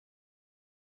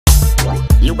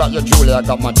back your Julie, I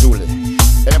got my Julie.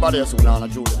 Anybody else who want a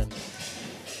Julie? Then?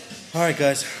 Alright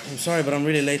guys, I'm sorry but I'm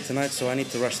really late tonight, so I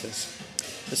need to rush this.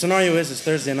 The scenario is, it's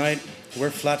Thursday night, we're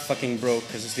flat fucking broke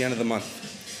because it's the end of the month.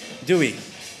 Do we?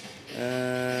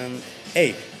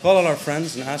 A. Call all our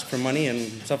friends and ask for money and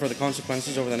suffer the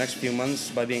consequences over the next few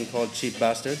months by being called cheap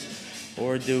bastards?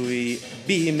 Or do we,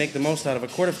 B. Make the most out of a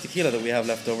quart of tequila that we have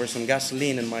left over, some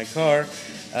gasoline in my car,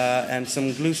 and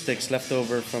some glue sticks left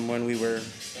over from when we were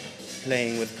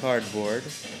playing with cardboard?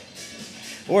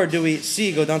 Or do we,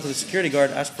 C. Go down to the security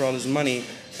guard, ask for all his money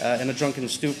in a drunken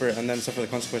stupor, and then suffer the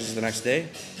consequences the next day?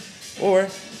 Or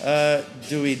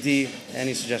do we, D.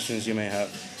 Any suggestions you may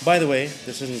have? By the way,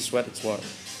 this isn't sweat, it's water.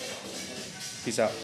 Peace out.